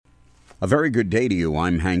A very good day to you.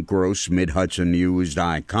 I'm Hank Gross,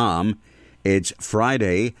 MidHudsonNews.com. It's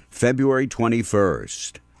Friday, February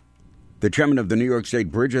 21st. The chairman of the New York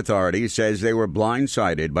State Bridge Authority says they were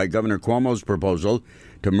blindsided by Governor Cuomo's proposal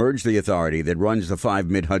to merge the authority that runs the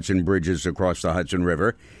 5 Mid-Hudson bridges across the Hudson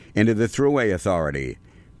River into the Thruway Authority.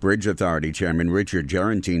 Bridge Authority Chairman Richard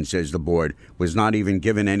Gerentine says the board was not even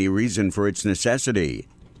given any reason for its necessity.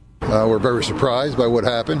 We're very surprised by what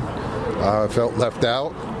happened. Felt left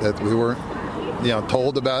out, that we weren't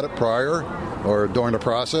told about it prior or during the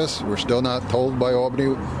process. We're still not told by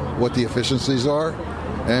Albany what the efficiencies are.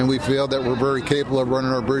 And we feel that we're very capable of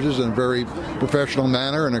running our bridges in a very professional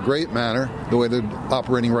manner and a great manner, the way they're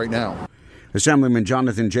operating right now. Assemblyman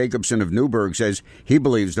Jonathan Jacobson of Newburgh says he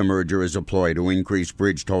believes the merger is a ploy to increase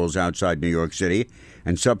bridge tolls outside New York City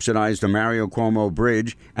and subsidize the Mario Cuomo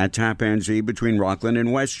Bridge at Tappan Zee between Rockland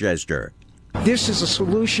and Westchester. This is a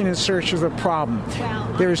solution in search of a problem.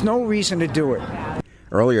 There is no reason to do it.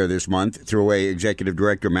 Earlier this month, Thruway Executive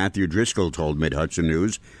Director Matthew Driscoll told Mid-Hudson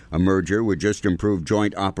News a merger would just improve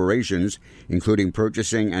joint operations, including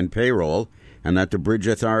purchasing and payroll, and that the Bridge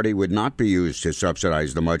Authority would not be used to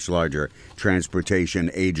subsidize the much larger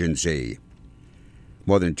transportation agency.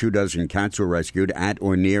 More than 24 cats were rescued at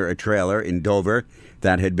or near a trailer in Dover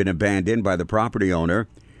that had been abandoned by the property owner.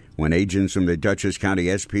 When agents from the Dutchess County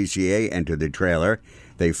SPCA entered the trailer,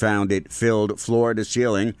 they found it filled floor to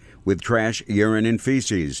ceiling with trash, urine, and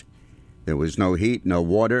feces. There was no heat, no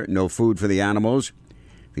water, no food for the animals.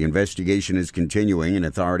 The investigation is continuing, and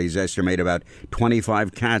authorities estimate about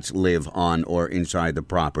 25 cats live on or inside the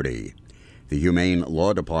property. The Humane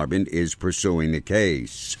Law Department is pursuing the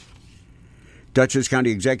case. Dutchess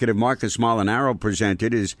County Executive Marcus Molinaro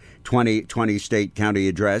presented his 2020 State County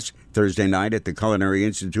Address Thursday night at the Culinary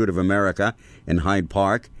Institute of America in Hyde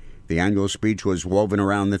Park. The annual speech was woven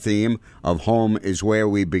around the theme of Home is Where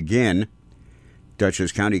We Begin.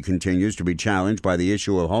 Dutchess County continues to be challenged by the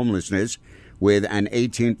issue of homelessness, with an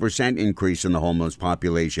 18% increase in the homeless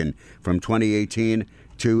population from 2018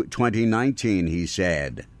 to 2019, he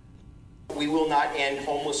said. We will not end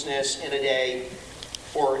homelessness in a day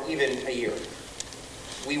or even a year.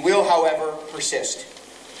 We will, however, persist.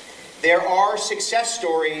 There are success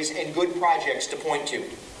stories and good projects to point to,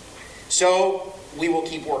 so we will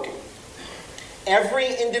keep working.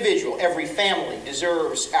 Every individual, every family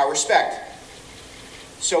deserves our respect,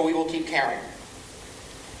 so we will keep caring.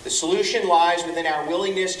 The solution lies within our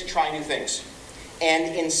willingness to try new things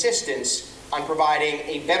and insistence on providing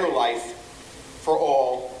a better life for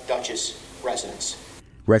all Dutchess residents.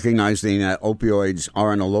 Recognizing that opioids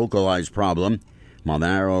aren't a localized problem,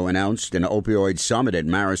 Molinaro announced an opioid summit at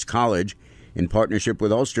Marist College in partnership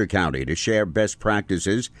with Ulster County to share best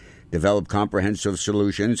practices, develop comprehensive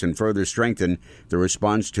solutions, and further strengthen the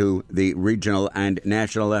response to the regional and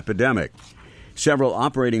national epidemic. Several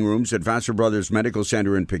operating rooms at Vassar Brothers Medical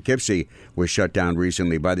Center in Poughkeepsie were shut down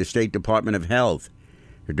recently by the State Department of Health.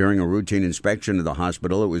 During a routine inspection of the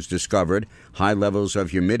hospital, it was discovered high levels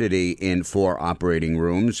of humidity in 4 operating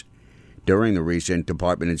rooms. During the recent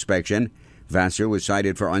department inspection, Vassar was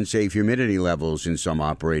cited for unsafe humidity levels in some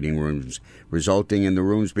operating rooms, resulting in the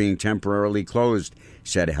rooms being temporarily closed,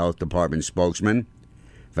 said a health department spokesman.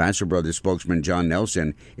 Vassar Brothers spokesman John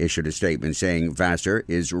Nelson issued a statement saying Vassar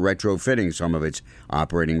is retrofitting some of its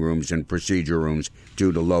operating rooms and procedure rooms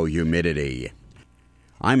due to low humidity.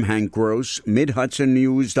 I'm Hank Gross,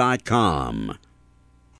 MidHudsonNews.com.